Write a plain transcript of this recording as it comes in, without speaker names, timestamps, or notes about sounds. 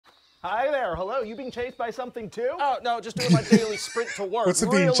Hi there, hello. You being chased by something too? Oh, no, just doing my daily sprint to work. What's it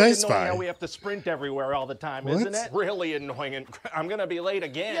Really being chased annoying by? how we have to sprint everywhere all the time, What? isn't it? Really annoying, and I'm gonna be late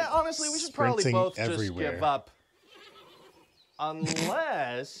again. Yeah, honestly, we should probably Sprinting both just everywhere. give up.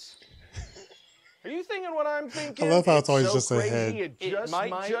 Unless... Are you thinking what I'm thinking? I love how it's always so just crazy, ahead. It just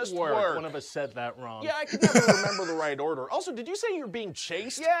might just work. One of us said that wrong. Yeah, I can never remember the right order. Also, did you say you're being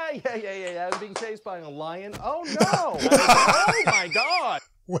chased? Yeah. I was being chased by a lion. Oh no! Oh my god!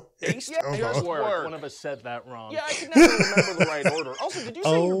 What? Chased? Yeah, Just just work. work. One of us said that wrong. Yeah, I can never remember the right order. Also, did you say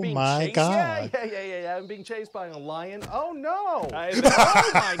Oh you're being my chased? God. Yeah. I'm being chased by a lion. Oh no!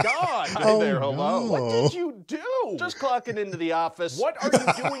 Oh my god! Oh, Hi there, hello. no. What did you do? Just clocking into the office. What are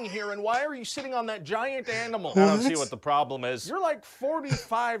you doing here, and why are you sitting on that giant animal? I don't What? see what the problem is. You're like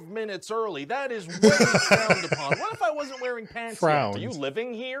 45 minutes early. That is way frowned upon. What if I wasn't wearing pants Frowned. yet? Are you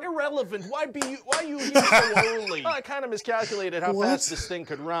living here? Irrelevant. Why are you here so early? Well, I kind of miscalculated how What? fast this thing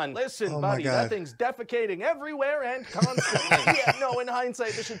could run. Listen, Oh my buddy, God. that thing's defecating everywhere and constantly. Yeah, no, in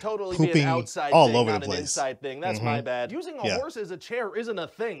hindsight, this should totally be Pooping an outside all thing, over not the an place. inside thing. That's my bad. Using a Yeah. horse as a chair isn't a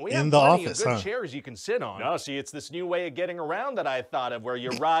thing. We In have the plenty office, of good huh? chairs you can sit on. No, see, it's this new way of getting around that I thought of, where you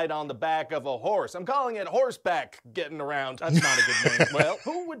ride on the back of a horse. I'm calling it horseback getting around. That's not a good name. Well,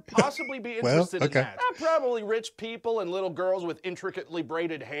 who would possibly be interested in okay. that? Probably rich people and little girls with intricately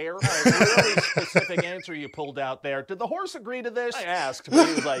braided hair. A really specific answer you pulled out there. Did the horse agree to this? I asked, but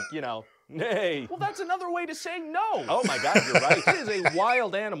he was like, nay. Well, that's another way to say no. Oh my God, you're right. It is a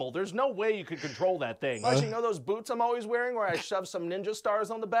wild animal. There's no way you could control that thing. Plus, you know those boots I'm always wearing where I shove some ninja stars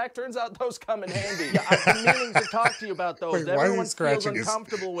on the back? Turns out those come in handy. Yeah, I've been meaning to talk to you about those. Wait, why are you Everyone feels scratching his-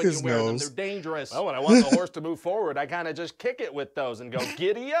 uncomfortable when you his wear them. nose? They're dangerous. Well, when I want the horse to move forward, I kind of just kick it with those and go,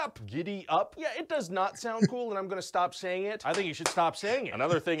 giddy up. Giddy up? Yeah, it does not sound cool, and I'm going to stop saying it. I think you should stop saying it.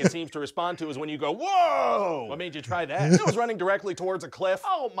 Another thing it seems to respond to is when you go, whoa! What made you try that? It was running directly towards a cliff.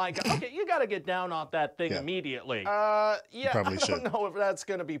 Oh my God. Okay, you got to get down off that thing Yeah. immediately. Yeah, probably I should. don't know if that's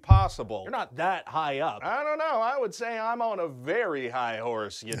going to be possible. You're not that high up. I don't know. I would say I'm on a very high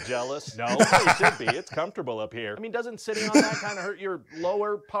horse. You jealous? No, you should be. It's comfortable up here. I mean, doesn't sitting on that kind of hurt your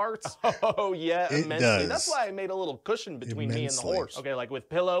lower parts? Oh, yeah, It immensely. does. That's why I made a little cushion between me and the Immensely. horse. Okay, like with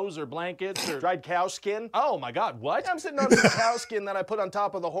pillows or blankets or dried cow skin. Oh my God, what? I'm sitting on some cow skin that I put on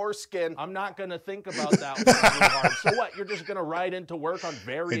top of the horse skin. I'm not gonna think about that one too hard. So what, you're just gonna ride into work on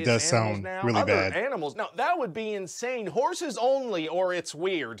various does animals sound now? really Other bad. animals? No, that would be insane. Horses only, or it's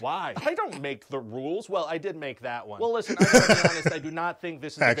weird. Why? I don't make the rules. Well, I did make that one. Well, listen, I gotta be honest, I do not think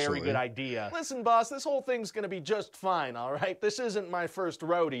this is a very Actually. good idea. Listen, boss, this whole thing's gonna be just fine, all right? This isn't my first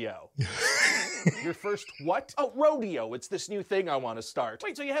rodeo. Your first what? Oh, rodeo. It's this new thing I want to start.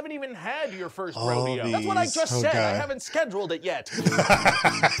 Wait, so you haven't even had your first All rodeo? That's what I these- just oh, said. I God. haven't scheduled it yet.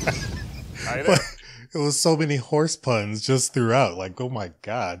 Hi there. It was so many horse puns just throughout. Like, oh my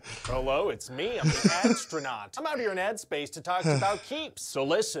God. Hello, it's me. I'm the astronaut. I'm out here in ad space to talk about Keeps. So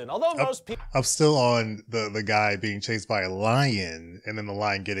listen, although most people... I'm still on the guy being chased by a lion and then the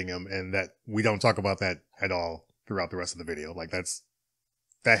lion getting him, and that we don't talk about that at all throughout the rest of the video. Like,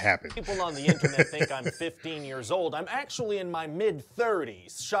 that happened. People on the internet think I'm 15 years old. I'm actually in my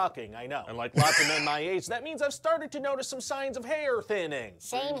mid-30s. Shocking, I know. And like lots of men my age, that means I've started to notice some signs of hair thinning.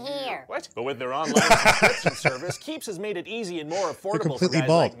 Same here. What? But with their online subscription service, Keeps has made it easy and more affordable for completely guys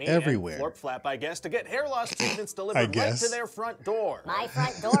bald like me everywhere. and Florp I guess, to get hair loss treatments I delivered right guess. to their front door. My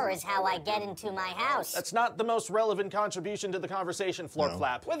front door is how I get into my house. That's not the most relevant contribution to the conversation, Florp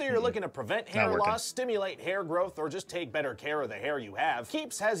Flap. Whether you're looking to prevent hair working. loss, stimulate hair growth, or just take better care of the hair you have,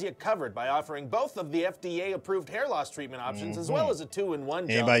 Keeps has you covered by offering both of the FDA-approved hair loss treatment options, as well as a 2-in-1 gel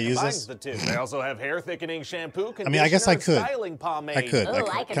Anybody that use combines this? the two. They also have hair thickening shampoo, conditioner, mean, I guess I and could. styling pomade. I could. Ooh,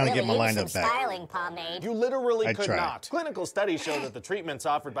 I could kinda really get my use line some up back. styling pomade. You literally I'd could try. not. Clinical studies show that the treatments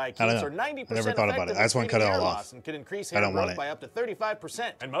offered by I don't Keeps know. are 90% I never thought about it. effective I just in wanna cut treating it hair all loss off. and can increase I hair don't want growth it. by up to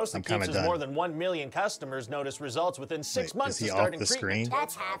 35%. And most I'm of kinda Keeps' done. more than 1 million customers notice results within 6 Wait, months is he of off starting the treatment. screen?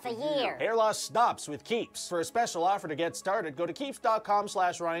 That's half a year. Hair loss stops with Keeps. For a special offer to get started, go to keeps.com/RyanGeorge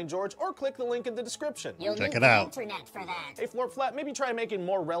or click the link in the description. You'll Check need it the out. internet for that. Hey, Florp Flat, maybe try making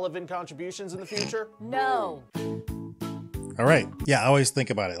more relevant contributions in the future. No. All right. Yeah, I always think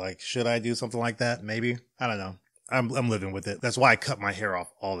about it. Like, should I do something like that? Maybe. I don't know. I'm living with it. That's why I cut my hair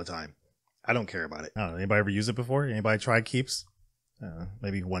off all the time. I don't care about it. I don't know. Anybody ever use it before? Anybody try Keeps?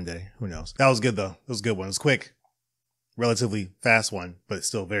 Maybe one day. Who knows? That was good, though. It was a good one. It was quick. Relatively fast one, but it's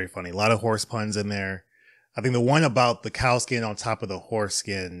still very funny. A lot of horse puns in there. I think the one about the cow skin on top of the horse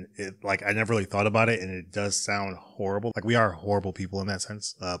skin, like, I never really thought about it, and it does sound horrible. Like, we are horrible people in that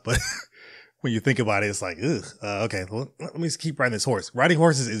sense. But when you think about it, it's like, ugh. Okay, well, let me just keep riding this horse. Riding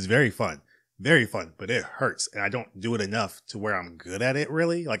horses is very fun. very fun, but it hurts. And I don't do it enough to where I'm good at it,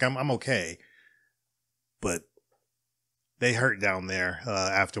 really. Like, I'm okay. But they hurt down there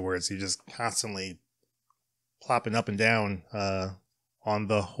afterwards. You're just constantly plopping up and down on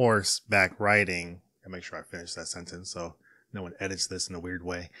the horseback riding. I make sure I finish that sentence so no one edits this in a weird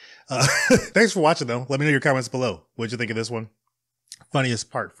way. Thanks for watching, though. Let me know your comments below. What did you think of this one?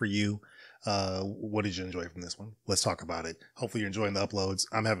 Funniest part for you? What did you enjoy from this one? Let's talk about it. Hopefully you're enjoying the uploads.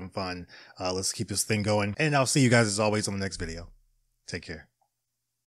 I'm having fun. Let's keep this thing going. And I'll see you guys as always on the next video. Take care.